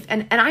belief.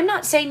 And I'm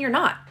not saying you're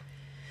not.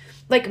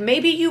 Like,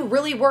 maybe you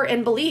really were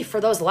in belief for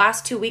those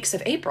last 2 weeks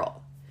of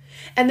April.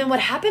 And then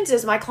what happens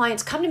is my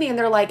clients come to me and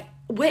they're like,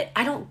 Whit,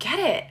 I don't get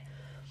it.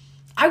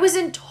 I was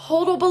in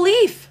total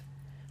belief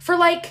for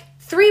like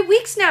 3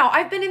 weeks now.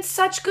 I've been in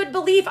such good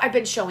belief. I've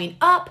been showing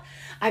up.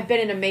 I've been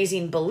in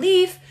amazing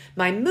belief.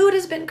 My mood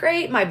has been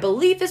great. My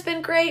belief has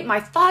been great. My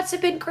thoughts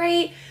have been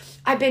great.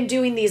 I've been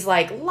doing these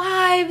like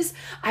lives.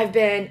 I've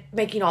been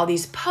making all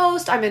these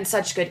posts. I'm in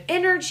such good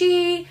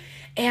energy,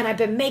 and I've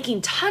been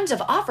making tons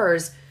of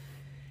offers,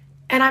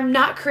 and I'm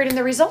not creating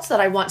the results that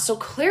I want. So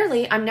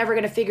clearly I'm never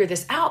going to figure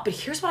this out. But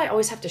here's what I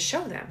always have to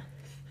show them.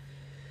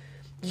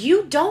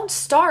 You don't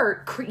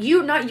start,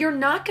 you are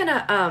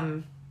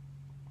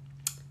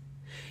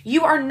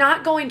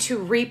not going to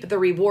reap the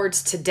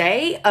rewards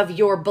today of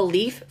your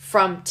belief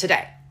from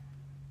today.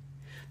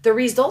 The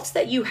results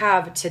that you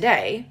have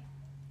today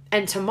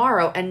and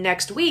tomorrow and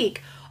next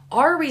week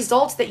are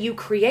results that you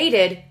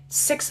created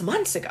 6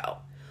 months ago,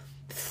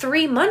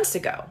 3 months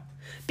ago.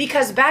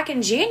 Because back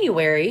in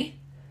January,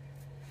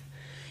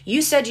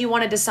 you said you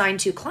wanted to sign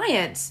 2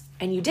 clients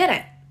and you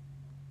didn't.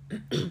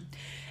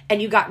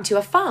 And you got into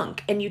a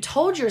funk and you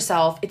told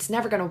yourself it's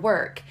never going to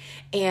work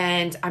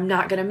and I'm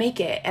not going to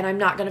make it and I'm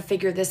not going to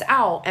figure this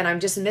out and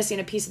I'm just missing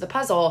a piece of the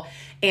puzzle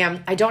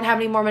and I don't have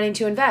any more money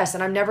to invest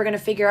and I'm never going to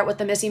figure out what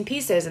the missing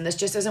piece is and this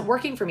just isn't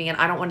working for me and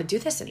I don't want to do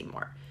this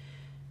anymore.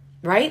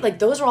 Right? Like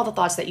those are all the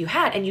thoughts that you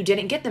had and you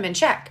didn't get them in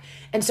check.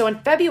 And so in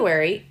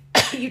February,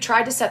 you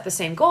tried to set the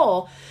same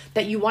goal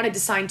that you wanted to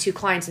sign 2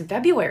 clients in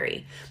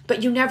February,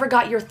 but you never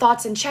got your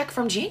thoughts in check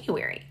from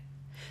January.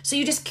 So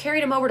you just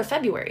carried them over to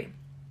February.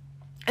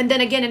 And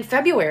then again in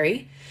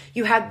February,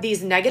 you had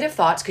these negative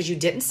thoughts because you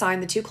didn't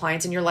sign the 2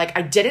 clients and you're like,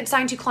 I didn't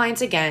sign 2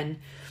 clients again.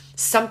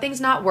 Something's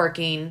not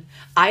working.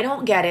 I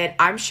don't get it.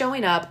 I'm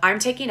showing up. I'm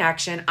taking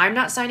action. I'm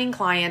not signing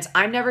clients.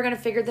 I'm never going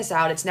to figure this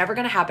out. It's never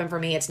going to happen for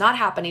me. It's not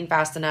happening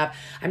fast enough.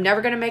 I'm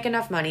never going to make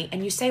enough money.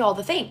 And you say all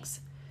the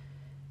things,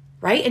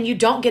 right? And you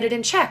don't get it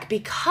in check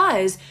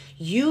because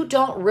you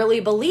don't really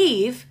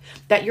believe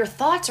that your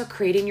thoughts are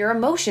creating your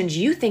emotions.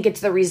 You think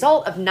it's the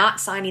result of not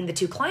signing the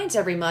 2 clients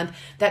every month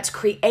that's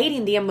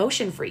creating the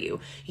emotion for you.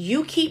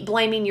 You keep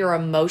blaming your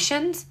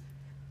emotions.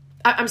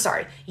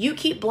 You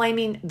keep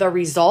blaming the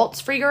results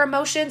for your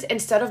emotions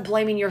instead of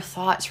blaming your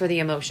thoughts for the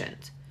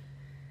emotions.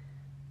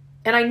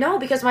 And I know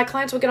because my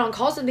clients will get on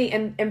calls with me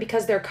and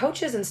because they're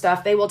coaches and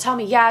stuff, they will tell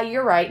me, yeah,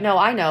 you're right. No,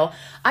 I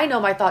know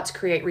my thoughts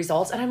create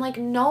results. And I'm like,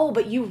 no,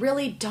 but you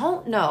really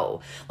don't know.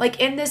 Like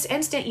in this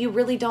instant, you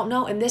really don't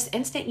know. In this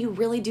instant, you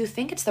really do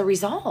think it's the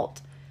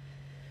result.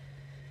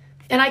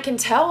 And I can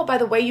tell by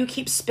the way you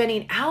keep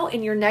spinning out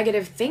in your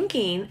negative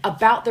thinking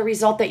about the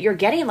result that you're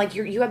getting. Like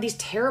you have these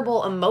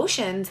terrible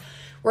emotions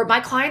where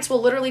my clients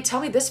will literally tell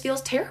me, this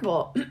feels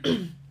terrible.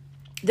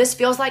 This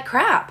feels like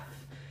crap.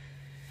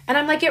 And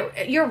I'm like,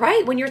 you're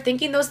right. When you're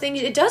thinking those things,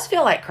 it does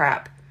feel like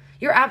crap.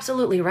 You're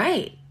absolutely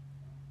right.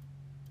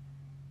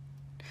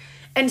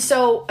 And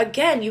so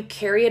again, you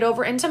carry it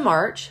over into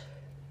March.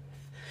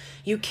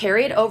 You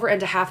carry it over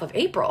into half of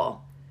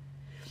April.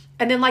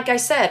 And then, like I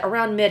said,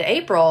 around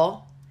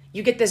mid-April,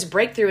 you get this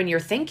breakthrough in your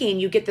thinking,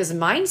 you get this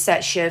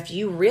mindset shift.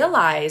 You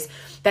realize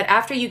that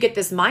after you get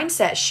this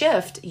mindset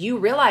shift, you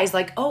realize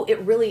like, oh, it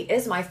really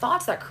is my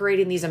thoughts that are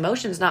creating these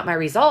emotions, not my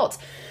results.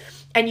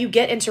 And you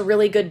get into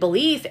really good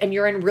belief and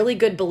you're in really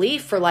good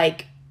belief for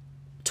like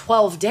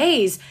 12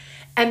 days.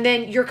 And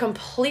then you're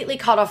completely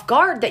caught off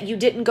guard that you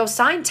didn't go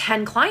sign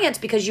 10 clients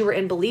because you were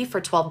in belief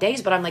for 12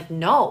 days. But I'm like,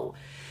 no,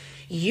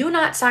 you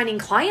not signing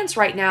clients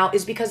right now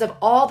is because of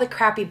all the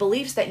crappy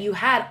beliefs that you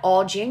had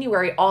all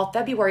January, all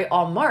February,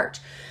 all March,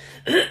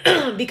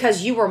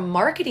 because you were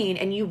marketing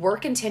and you were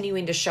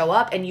continuing to show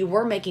up and you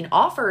were making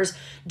offers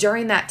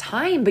during that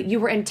time, but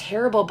you were in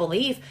terrible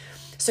belief.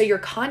 So your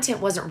content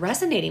wasn't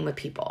resonating with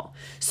people.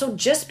 So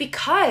just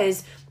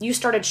because you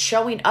started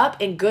showing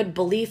up in good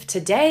belief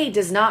today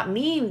does not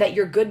mean that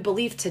your good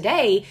belief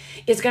today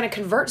is going to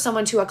convert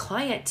someone to a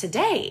client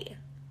today.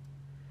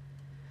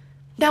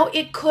 Now,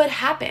 it could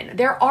happen.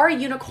 There are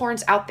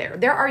unicorns out there.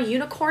 There are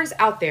unicorns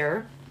out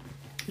there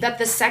that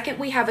the second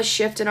we have a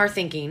shift in our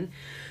thinking,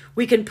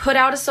 we can put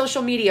out a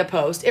social media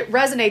post, it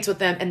resonates with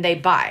them and they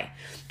buy.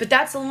 But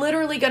that's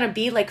literally going to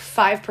be like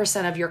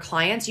 5% of your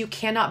clients. You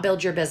cannot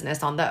build your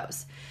business on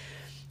those.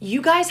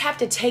 You guys have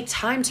to take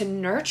time to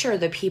nurture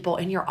the people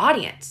in your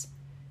audience.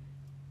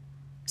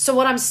 So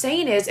what I'm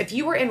saying is, if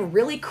you were in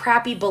really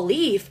crappy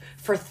belief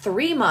for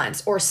 3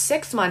 months or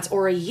 6 months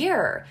or a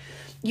year,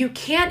 you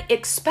can't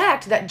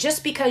expect that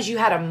just because you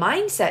had a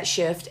mindset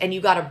shift and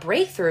you got a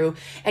breakthrough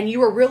and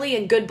you were really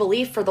in good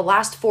belief for the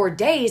last 4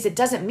 days, it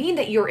doesn't mean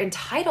that you're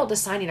entitled to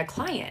signing a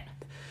client.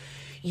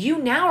 You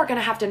now are going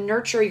to have to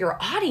nurture your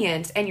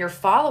audience and your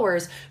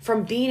followers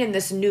from being in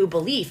this new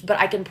belief. But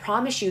I can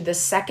promise you, the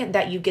second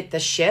that you get the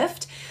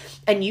shift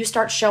and you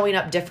start showing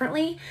up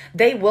differently,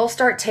 they will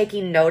start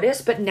taking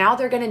notice, but now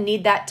they're going to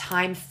need that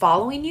time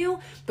following you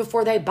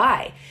before they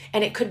buy.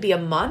 And it could be a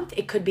month,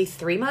 it could be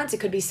 3 months, it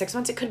could be 6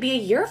 months, it could be a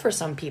year for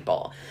some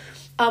people.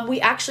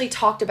 We actually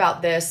talked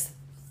about this.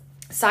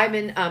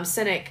 Simon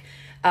Sinek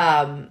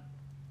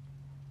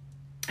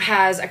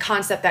has a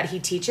concept that he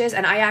teaches,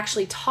 and I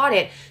actually taught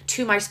it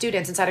to my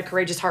students inside of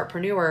Courageous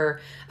Heartpreneur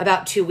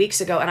about 2 weeks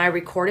ago, and I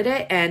recorded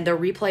it, and the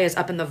replay is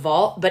up in the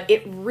vault, but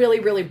it really,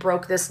 really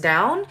broke this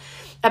down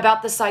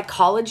about the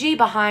psychology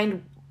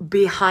behind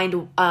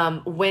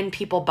when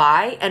people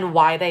buy and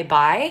why they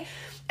buy.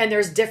 And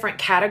there's different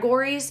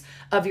categories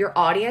of your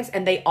audience,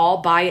 and they all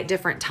buy at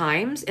different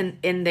times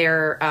in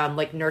their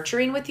like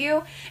nurturing with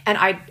you. And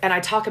I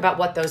talk about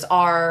what those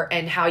are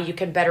and how you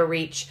can better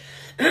reach.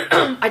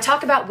 I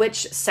talk about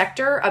which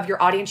sector of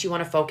your audience you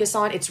want to focus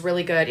on. It's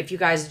really good. If you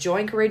guys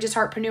join Courageous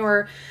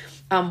Heartpreneur,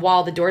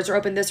 while the doors are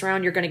open this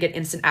round, you're going to get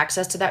instant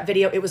access to that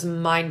video. It was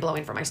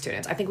mind-blowing for my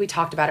students. I think we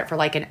talked about it for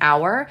like an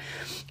hour,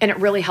 and it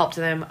really helped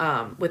them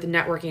with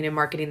networking and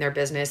marketing their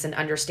business and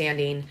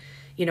understanding,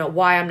 you know,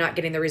 why I'm not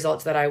getting the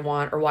results that I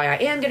want or why I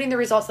am getting the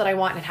results that I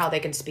want and how they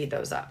can speed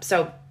those up.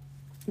 So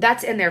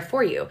That's in there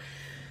for you.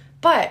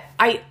 But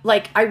I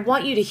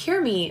want you to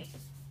hear me.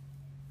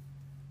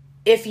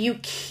 If you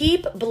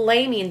keep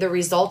blaming the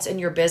results in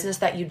your business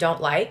that you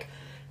don't like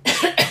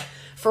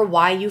for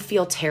why you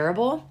feel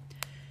terrible,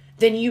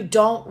 then you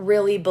don't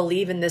really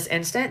believe in this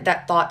instant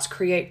that thoughts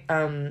create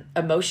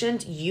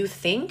emotions. You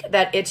think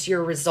that it's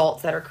your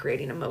results that are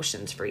creating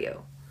emotions for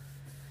you.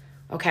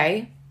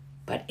 Okay?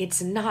 But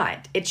it's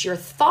not. It's your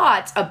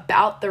thoughts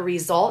about the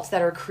results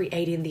that are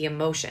creating the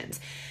emotions.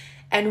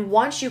 And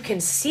once you can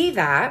see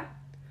that,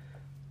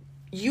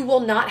 you will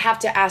not have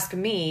to ask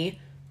me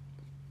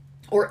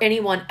or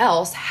anyone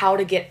else how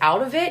to get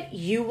out of it.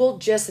 You will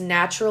just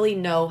naturally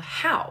know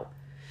how.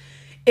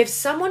 If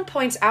someone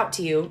points out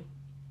to you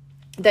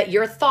that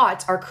your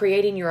thoughts are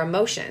creating your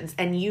emotions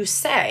and you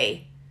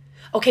say,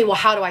 okay, well,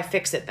 how do I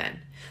fix it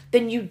then?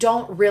 Then you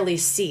don't really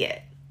see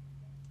it,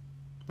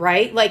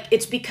 right? Like,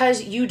 it's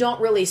because you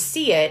don't really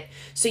see it.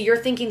 So you're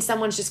thinking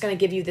someone's just going to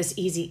give you this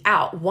easy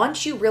out.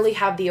 Once you really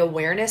have the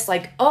awareness,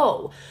 like,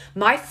 oh,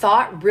 my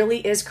thought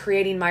really is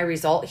creating my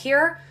result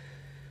here.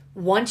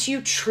 Once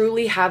you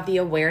truly have the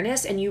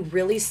awareness and you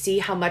really see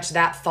how much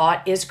that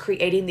thought is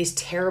creating these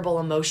terrible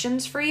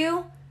emotions for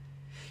you,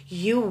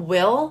 you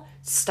will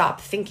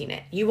stop thinking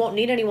it. You won't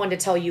need anyone to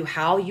tell you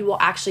how. You will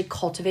actually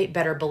cultivate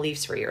better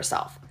beliefs for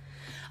yourself.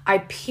 I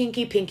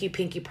pinky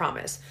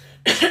promise.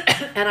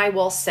 And I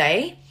will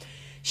say,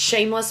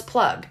 shameless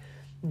plug,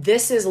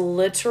 this is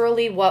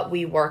literally what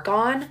we work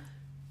on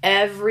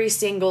every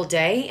single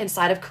day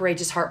inside of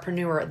Courageous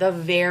Heartpreneur. The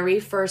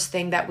very first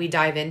thing that we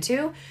dive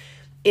into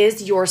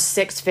is your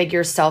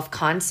 6-figure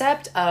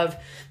self-concept of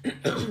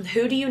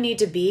who do you need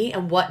to be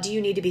and what do you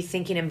need to be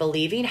thinking and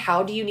believing?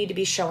 How do you need to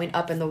be showing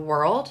up in the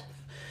world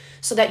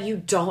so that you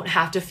don't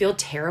have to feel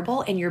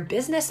terrible in your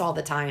business all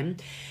the time,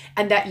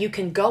 and that you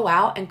can go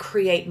out and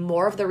create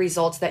more of the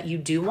results that you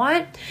do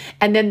want.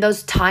 And then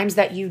those times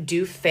that you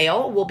do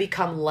fail will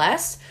become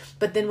less,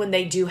 but then when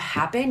they do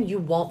happen, you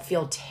won't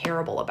feel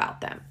terrible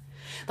about them.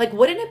 Like,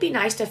 wouldn't it be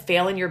nice to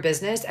fail in your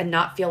business and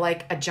not feel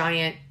like a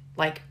giant,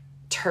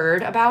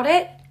 turd about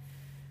it,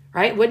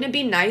 right? Wouldn't it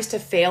be nice to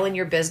fail in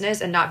your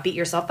business and not beat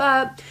yourself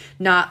up,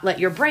 not let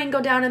your brain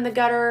go down in the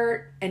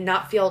gutter, and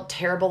not feel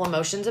terrible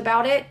emotions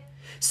about it?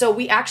 So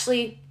you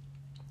actually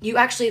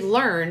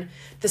learn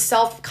the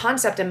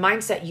self-concept and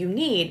mindset you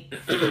need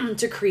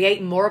to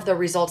create more of the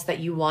results that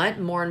you want,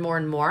 more and more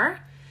and more,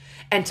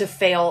 and to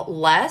fail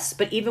less.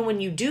 But even when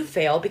you do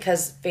fail,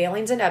 because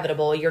failing's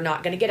inevitable, you're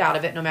not going to get out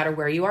of it no matter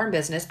where you are in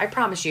business. I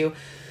promise you.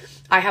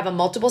 I have a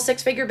multiple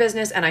 6-figure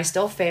business and I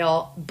still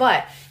fail,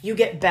 but you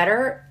get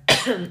better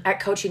at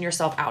coaching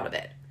yourself out of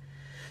it.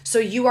 So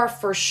you are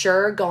for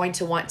sure going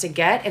to want to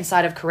get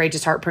inside of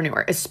Courageous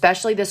Heartpreneur,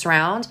 especially this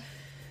round,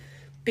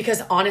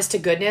 because honest to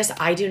goodness,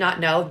 I do not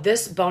know.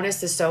 This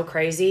bonus is so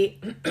crazy.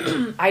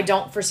 I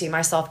don't foresee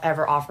myself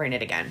ever offering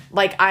it again.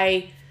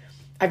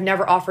 I've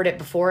never offered it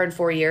before in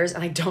 4 years,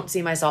 and I don't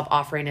see myself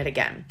offering it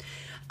again.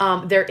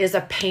 There is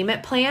a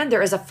payment plan.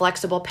 There is a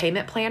flexible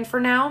payment plan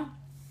for now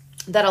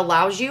that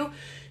allows you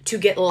to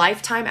get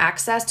lifetime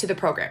access to the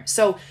program.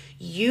 So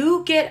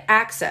you get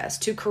access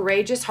to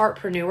Courageous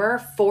Heartpreneur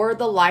for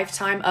the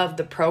lifetime of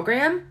the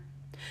program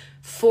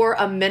for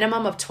a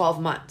minimum of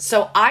 12 months.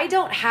 So I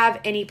don't have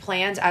any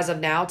plans as of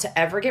now to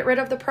ever get rid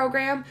of the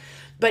program,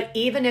 but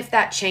even if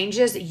that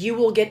changes, you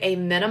will get a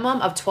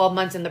minimum of 12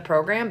 months in the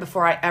program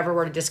before I ever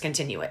were to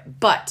discontinue it.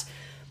 But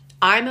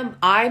I'm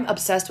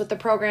obsessed with the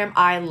program.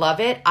 I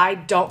love it. I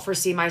don't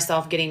foresee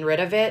myself getting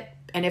rid of it.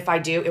 And if I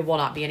do, it will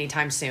not be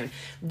anytime soon.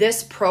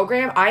 This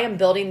program, I am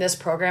building this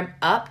program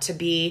up to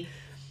be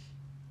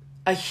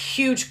a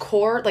huge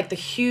core, like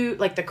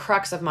the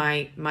crux of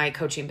my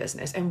coaching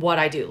business and what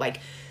I do.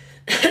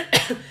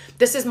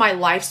 This is my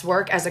life's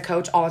work as a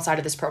coach all inside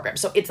of this program.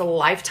 So it's a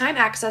lifetime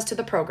access to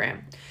the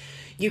program.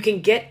 You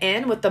can get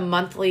in with the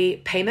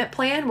monthly payment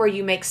plan where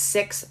you make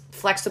 6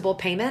 flexible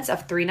payments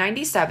of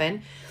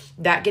 $397.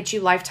 That gets you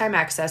lifetime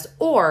access,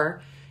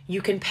 or you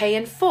can pay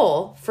in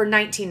full for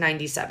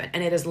 $19.97,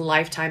 and it is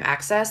lifetime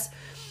access.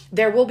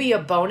 There will be a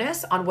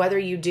bonus on whether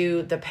you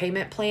do the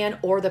payment plan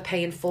or the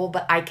pay in full,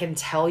 but I can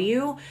tell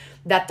you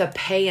that the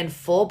pay in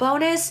full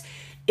bonus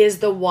is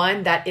the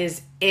one that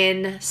is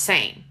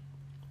insane.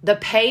 The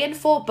pay in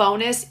full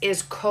bonus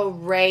is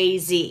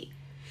crazy.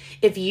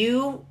 If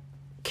you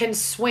can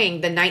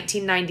swing the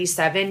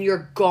 $19.97,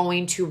 you're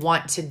going to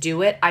want to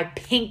do it. I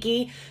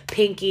pinky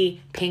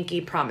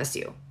promise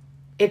you.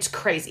 It's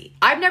crazy.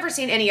 I've never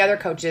seen any other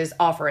coaches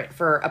offer it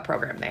for a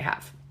program they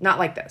have. Not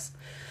like this.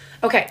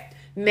 Okay.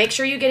 Make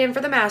sure you get in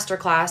for the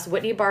masterclass,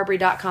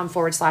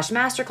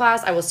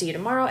 whitneybarbary.com/masterclass. I will see you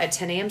tomorrow at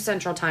 10 a.m.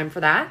 Central Time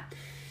for that.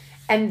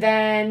 And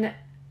then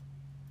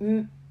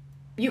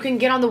you can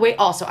get on the wait.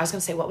 Also, I was going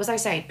to say, what was I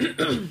saying?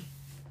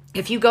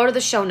 If you go to the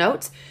show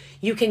notes,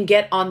 you can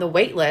get on the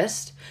wait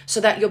list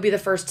so that you'll be the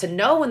first to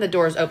know when the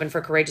doors open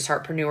for Courageous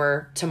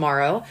Heartpreneur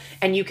tomorrow.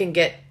 And you can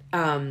get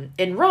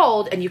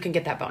enrolled and you can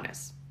get that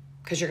bonus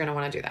because you're going to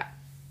want to do that.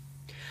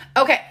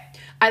 Okay.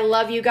 I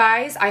love you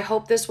guys. I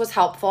hope this was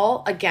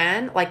helpful.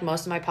 Again, like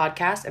most of my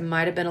podcasts, it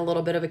might have been a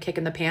little bit of a kick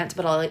in the pants,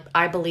 but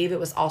I believe it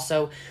was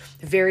also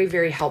very,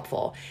 very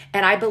helpful.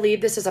 And I believe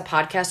this is a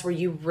podcast where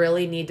you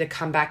really need to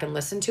come back and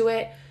listen to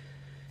it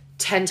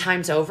 10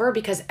 times over,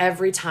 because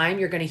every time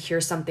you're going to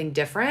hear something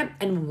different.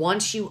 And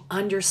once you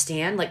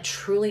understand, like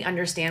truly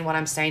understand what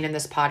I'm saying in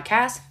this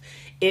podcast,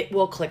 it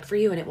will click for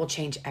you and it will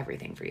change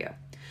everything for you.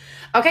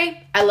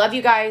 Okay, I love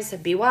you guys.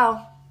 Be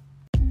well.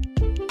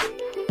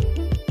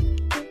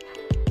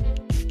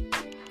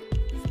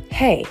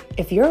 Hey,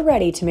 if you're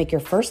ready to make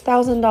your first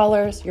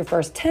 $1,000, your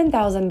first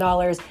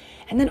 $10,000,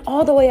 and then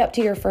all the way up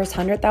to your first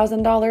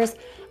 $100,000,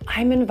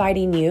 I'm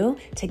inviting you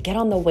to get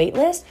on the wait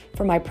list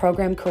for my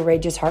program,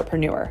 Courageous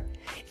Heartpreneur.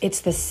 It's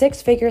the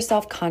six-figure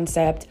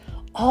self-concept,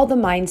 all the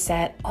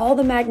mindset, all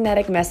the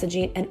magnetic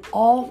messaging, and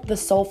all the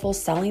soulful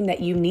selling that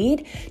you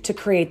need to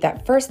create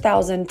that first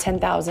 1,000,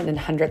 10,000, and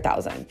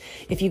 100,000.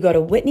 If you go to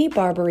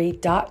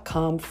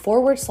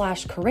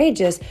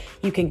whitneybarbery.com/courageous,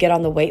 you can get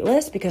on the wait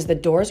list because the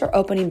doors are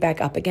opening back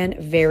up again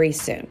very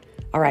soon.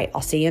 All right, I'll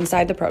see you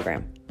inside the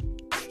program.